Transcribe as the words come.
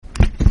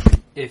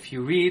If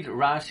you read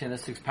Rashi in the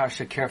sixth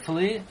parsha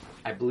carefully,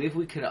 I believe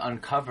we could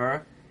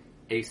uncover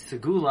a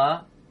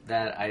segula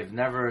that I've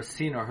never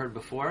seen or heard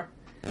before.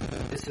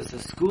 This is a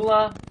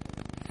segula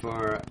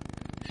for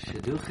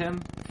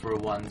shidduchim, for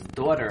one's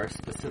daughter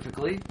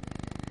specifically.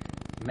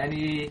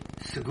 Many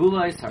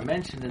segulas are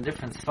mentioned in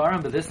different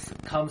svarim, but this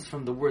comes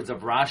from the words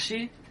of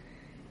Rashi,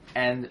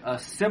 and a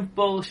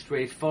simple,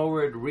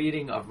 straightforward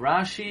reading of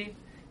Rashi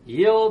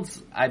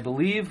yields, I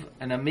believe,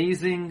 an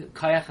amazing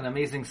kayach, an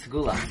amazing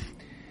segula.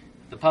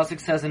 The pasuk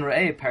says in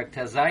Re'eh, Parak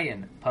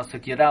Tezayin,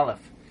 pasuk Yud Aleph,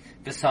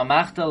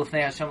 V'samachta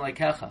l'fnei Hashem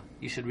leikecha.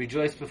 You should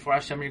rejoice before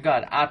Hashem your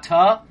God.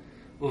 Ata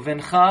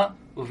uvincha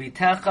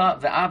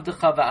uvitecha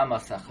ve'avdecha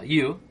ve'amasecha.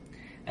 You.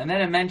 And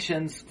then it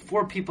mentions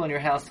 4 people in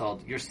your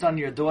household: your son,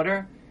 your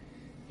daughter,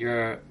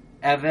 your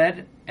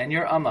eved, and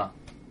your amma.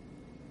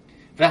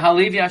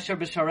 V'halevi asher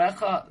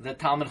b'sharecha, the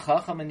Talmid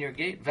Chacham in your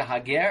gate.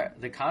 V'hager,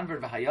 the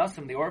convert.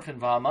 V'hayasim, the orphan.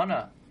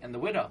 V'hamana, and the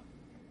widow.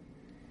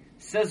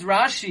 Says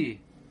Rashi,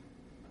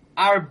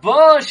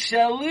 Arba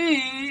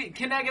sheli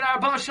kineged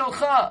arba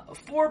shelcha.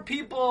 4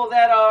 people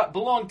that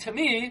belong to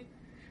me,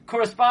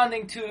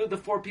 corresponding to the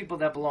 4 people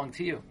that belong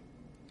to you.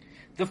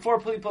 The 4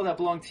 people that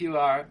belong to you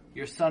are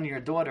your son, your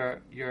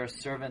daughter, your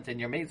servant, and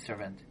your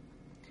maidservant.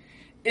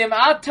 Im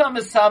ata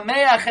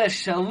mesameach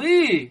es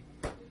sheli.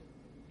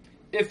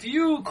 If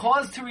you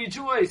cause to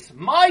rejoice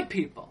my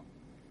people,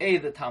 A,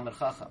 the Talmid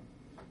Chacham,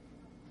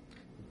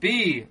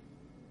 B,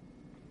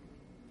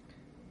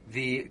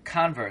 the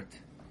convert,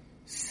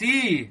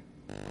 C,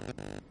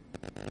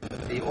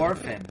 the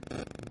orphan,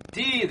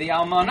 D, the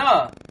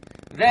almana,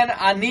 then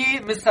ani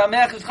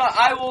misamech escha,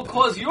 I will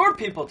cause your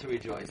people to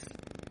rejoice.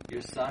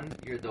 Your son,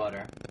 your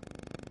daughter,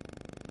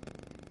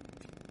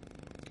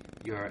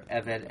 your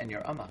eved, and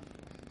your amma.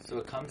 So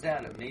it comes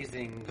out,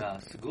 amazing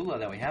segula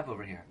that we have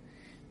over here,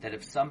 that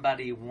if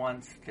somebody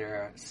wants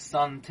their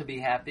son to be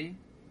happy,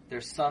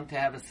 their son to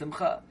have a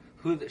simcha,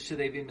 who should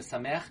they be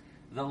misamech?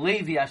 The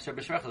Levi asher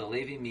b'shrecha. The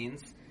Levi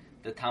means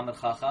the Talmid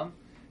Chacham.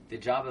 The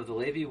job of the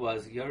Levi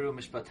was Yoru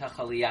Mishpatecha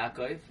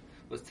LiYaakov,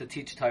 was to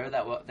teach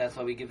Torah. That's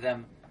why we give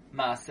them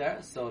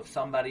Maaser. So if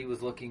somebody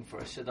was looking for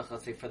a shidduch,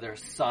 let's say for their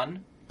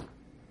son,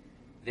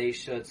 they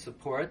should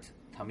support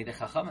Talmidei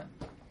Chachamim.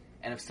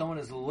 And if someone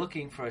is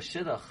looking for a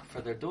shidduch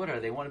for their daughter,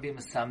 they want to be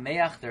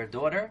Mesameach their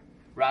daughter.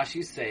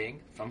 Rashi's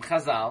saying from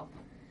Chazal,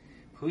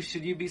 who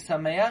should you be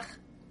Sameach?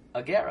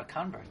 A ger, a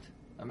convert.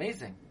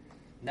 Amazing.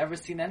 Never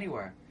seen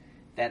anywhere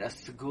that a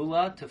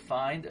segula to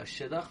find a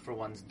shidduch for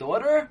one's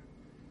daughter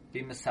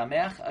be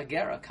Mesameach a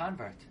ger, a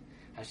convert.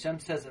 Hashem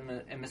says,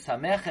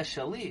 Mesameach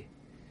sheli,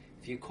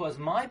 if you cause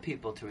my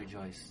people to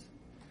rejoice.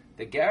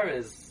 The ger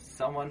is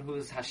someone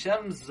who's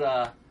Hashem's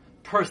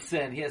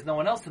person. He has no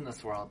one else in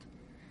this world.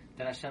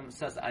 Then Hashem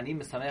says, Ani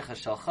Mesameach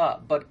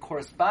shalcha. But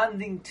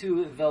corresponding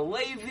to the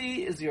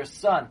Levi is your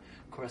son.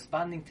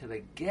 Corresponding to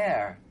the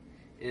ger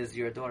is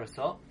your daughter.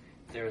 So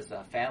there's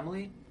a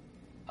family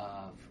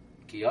of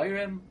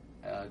Giyorim,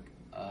 a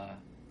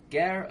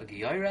ger, a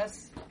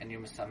Giyores, and you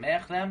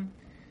Mesameach them.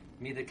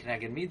 Mida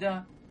Kneged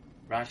Mida.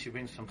 Rashi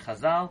brings from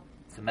Chazal.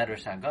 It's a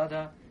Medrash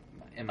Haggadah.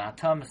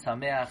 Imata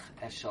Mesameach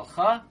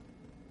Eshelcha.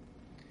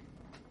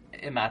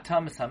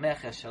 Imata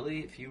Mesameach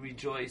Esheli. If you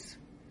rejoice,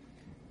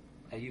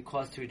 you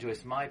cause to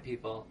rejoice my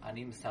people.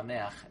 Ani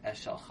Mesameach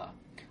Eshelcha.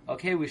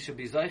 Okay, we should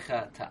be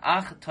Zoicha.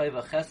 Ta'ach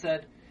Toiva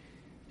Chesed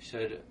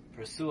should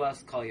pursue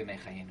us. Kol Yemei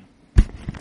Chayinu.